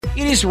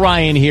It is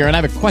Ryan here, and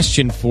I have a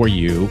question for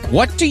you.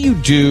 What do you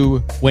do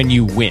when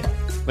you win?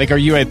 Like, are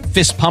you a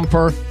fist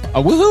pumper,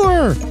 a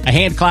woohooer, a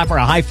hand clapper,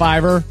 a high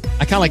fiver?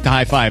 I kind of like the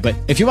high five, but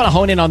if you want to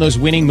hone in on those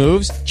winning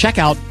moves, check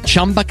out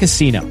Chumba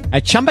Casino.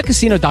 At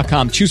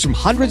ChumbaCasino.com, choose from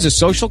hundreds of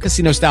social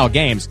casino-style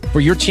games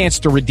for your chance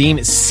to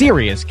redeem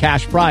serious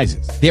cash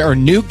prizes. There are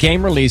new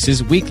game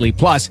releases weekly,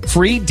 plus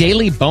free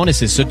daily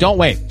bonuses. So don't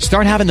wait.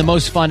 Start having the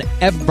most fun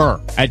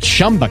ever at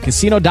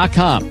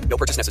ChumbaCasino.com. No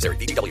purchase necessary.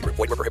 VGW. Void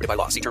where prohibited by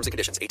law. See terms and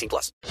conditions.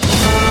 18+.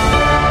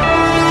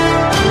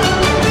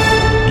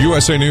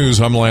 USA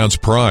News, I'm Lance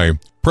Pry.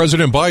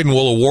 President Biden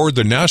will award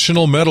the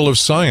National Medal of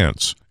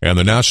Science and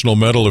the National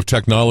Medal of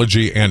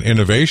Technology and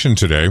Innovation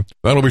today.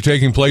 That'll be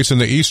taking place in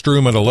the East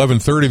Room at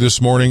 11:30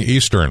 this morning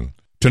Eastern.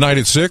 Tonight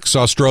at 6,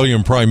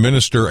 Australian Prime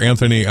Minister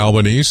Anthony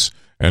Albanese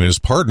and his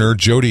partner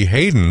Jody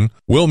Hayden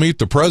will meet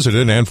the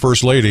President and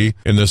First Lady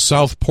in the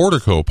South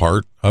Portico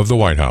part of the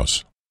White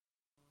House.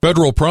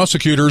 Federal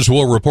prosecutors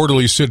will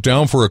reportedly sit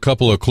down for a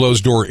couple of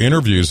closed-door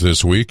interviews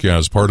this week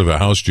as part of the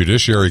House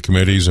Judiciary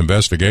Committee's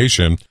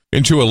investigation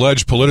into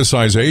alleged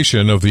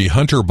politicization of the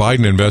Hunter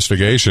Biden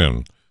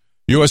investigation.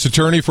 U.S.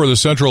 Attorney for the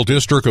Central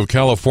District of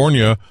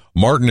California,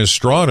 Martin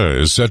Estrada,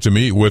 is set to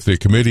meet with the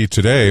committee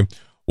today,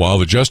 while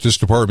the Justice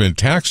Department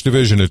Tax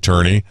Division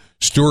Attorney,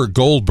 Stuart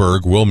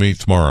Goldberg, will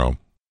meet tomorrow.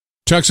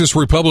 Texas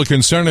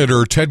Republican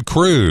Senator Ted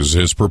Cruz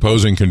is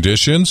proposing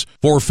conditions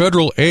for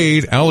federal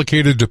aid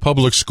allocated to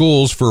public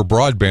schools for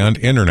broadband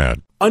internet.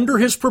 Under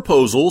his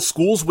proposal,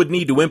 schools would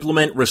need to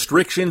implement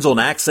restrictions on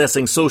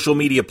accessing social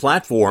media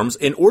platforms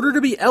in order to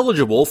be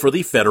eligible for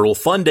the federal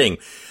funding.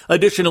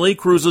 Additionally,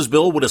 Cruz's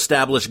bill would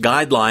establish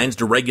guidelines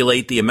to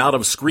regulate the amount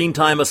of screen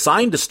time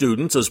assigned to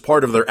students as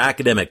part of their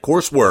academic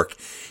coursework.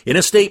 In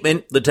a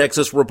statement, the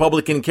Texas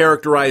Republican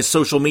characterized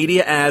social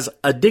media as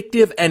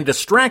addictive and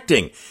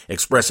distracting,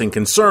 expressing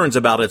concerns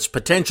about its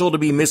potential to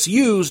be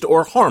misused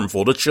or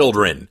harmful to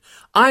children.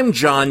 I'm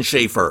John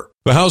Schaefer.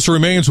 The House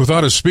remains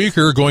without a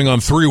speaker going on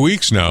 3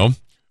 weeks now.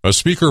 A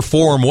speaker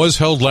forum was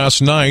held last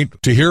night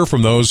to hear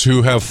from those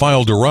who have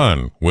filed to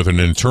run, with an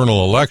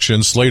internal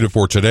election slated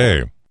for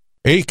today.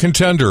 8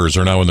 contenders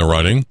are now in the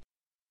running.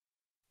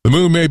 The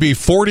moon may be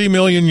 40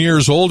 million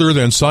years older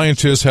than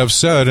scientists have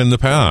said in the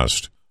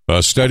past.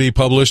 A study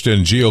published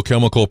in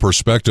Geochemical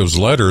Perspectives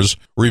Letters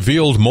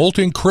revealed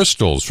molten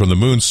crystals from the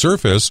moon's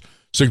surface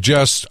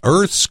suggests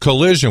Earth's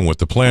collision with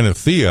the planet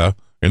Theia,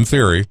 in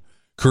theory,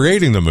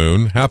 creating the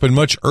moon, happened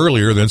much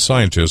earlier than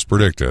scientists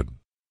predicted.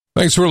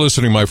 Thanks for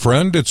listening, my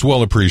friend. It's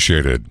well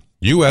appreciated.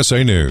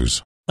 USA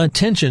News.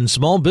 Attention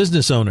small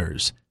business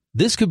owners.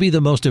 This could be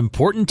the most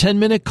important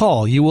 10-minute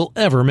call you will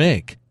ever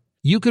make.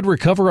 You could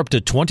recover up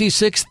to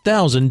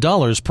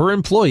 $26,000 per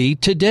employee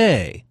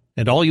today.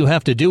 And all you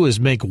have to do is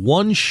make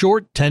one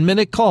short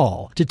 10-minute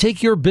call to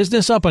take your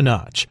business up a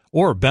notch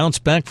or bounce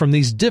back from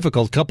these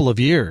difficult couple of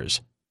years.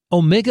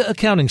 Omega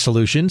Accounting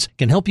Solutions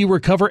can help you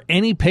recover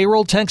any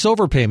payroll tax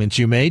overpayments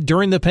you made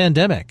during the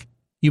pandemic.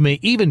 You may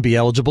even be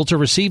eligible to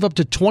receive up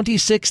to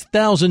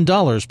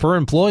 $26,000 per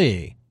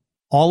employee.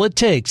 All it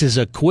takes is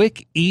a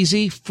quick,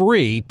 easy,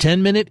 free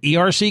 10-minute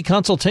ERC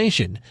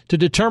consultation to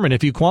determine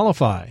if you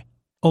qualify.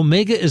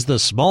 Omega is the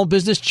small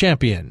business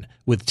champion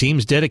with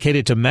teams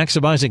dedicated to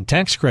maximizing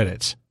tax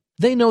credits.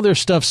 They know their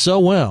stuff so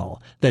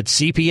well that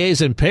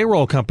CPAs and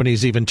payroll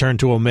companies even turn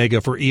to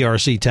Omega for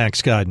ERC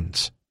tax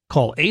guidance.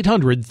 Call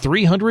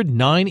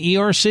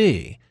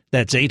 800-300-9ERC.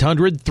 That's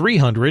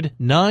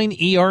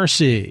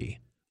 800-300-9ERC.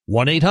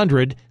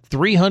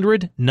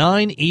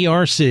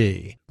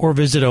 1-800-300-9ERC. Or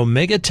visit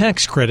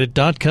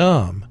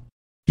OmegaTaxCredit.com.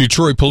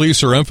 Detroit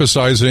police are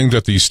emphasizing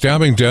that the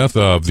stabbing death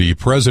of the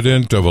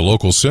president of a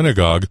local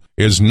synagogue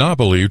is not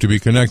believed to be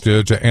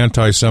connected to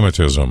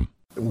anti-Semitism.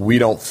 We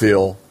don't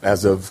feel,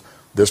 as of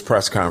this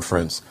press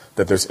conference,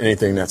 that there's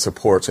anything that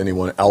supports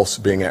anyone else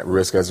being at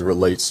risk as it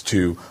relates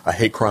to a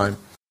hate crime.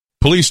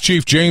 Police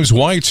Chief James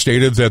White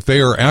stated that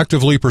they are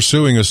actively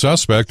pursuing a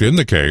suspect in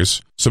the case.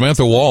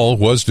 Samantha Wall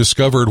was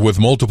discovered with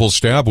multiple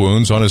stab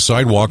wounds on a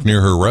sidewalk near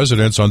her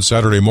residence on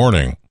Saturday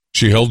morning.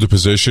 She held the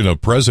position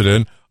of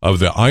president of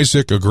the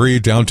Isaac Agree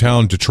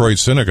downtown Detroit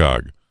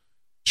synagogue.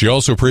 She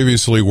also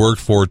previously worked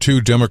for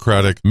 2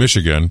 Democratic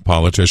Michigan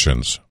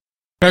politicians.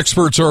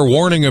 Experts are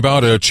warning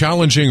about a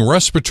challenging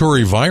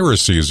respiratory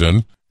virus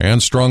season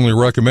and strongly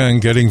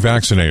recommend getting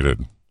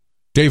vaccinated.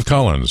 Dave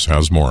Collins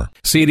has more.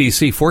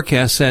 CDC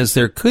forecast says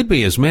there could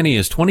be as many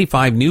as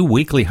 25 new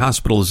weekly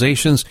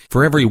hospitalizations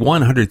for every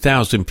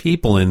 100,000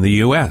 people in the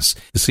U.S.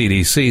 The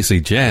CDC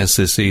suggests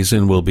this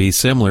season will be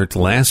similar to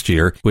last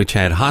year, which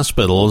had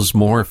hospitals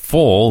more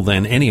full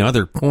than any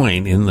other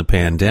point in the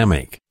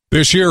pandemic.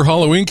 This year,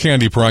 Halloween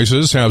candy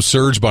prices have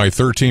surged by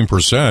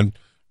 13%,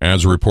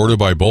 as reported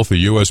by both the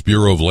U.S.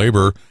 Bureau of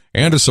Labor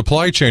and a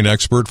supply chain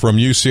expert from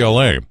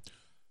UCLA.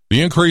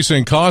 The increase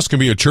in cost can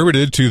be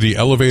attributed to the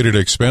elevated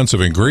expense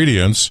of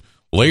ingredients,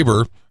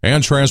 labor,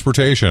 and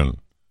transportation.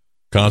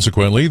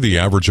 Consequently, the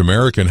average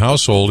American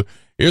household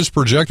is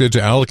projected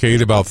to allocate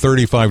about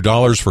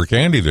 $35 for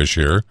candy this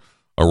year,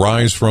 a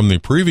rise from the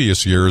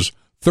previous year's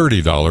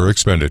 $30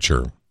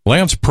 expenditure.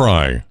 Lance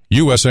Pry,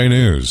 USA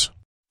News.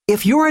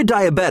 If you're a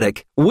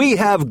diabetic, we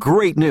have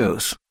great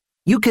news.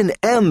 You can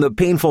end the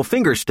painful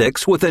finger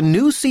sticks with a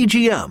new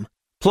CGM.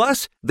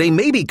 Plus, they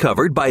may be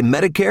covered by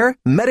Medicare,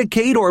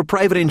 Medicaid, or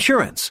private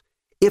insurance.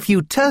 If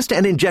you test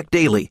and inject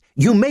daily,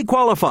 you may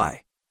qualify.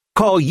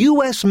 Call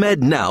US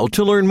Med now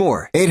to learn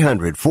more.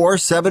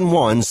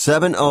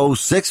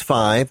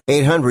 800-471-7065.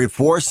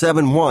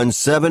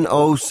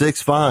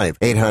 800-471-7065.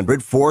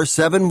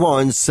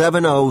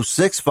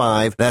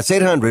 800-471-7065. That's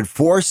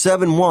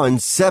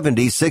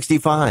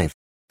 800-471-7065.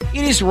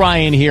 It is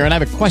Ryan here, and I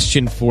have a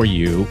question for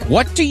you.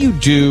 What do you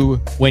do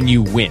when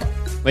you win?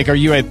 Like, are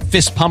you a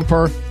fist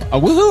pumper, a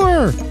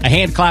woohooer, a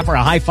hand clapper,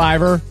 a high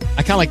fiver?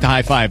 I kind of like the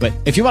high five, but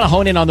if you want to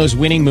hone in on those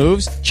winning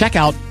moves, check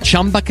out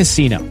Chumba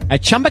Casino.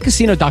 At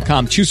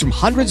ChumbaCasino.com, choose from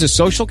hundreds of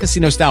social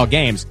casino-style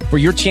games for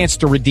your chance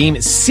to redeem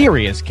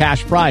serious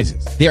cash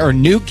prizes. There are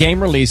new game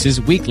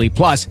releases weekly,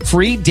 plus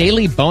free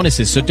daily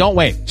bonuses. So don't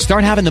wait.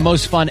 Start having the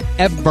most fun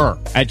ever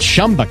at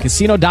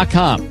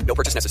ChumbaCasino.com. No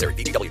purchase necessary.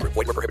 VGW Group.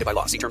 Void where prohibited by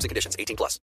law. See terms and conditions. 18+.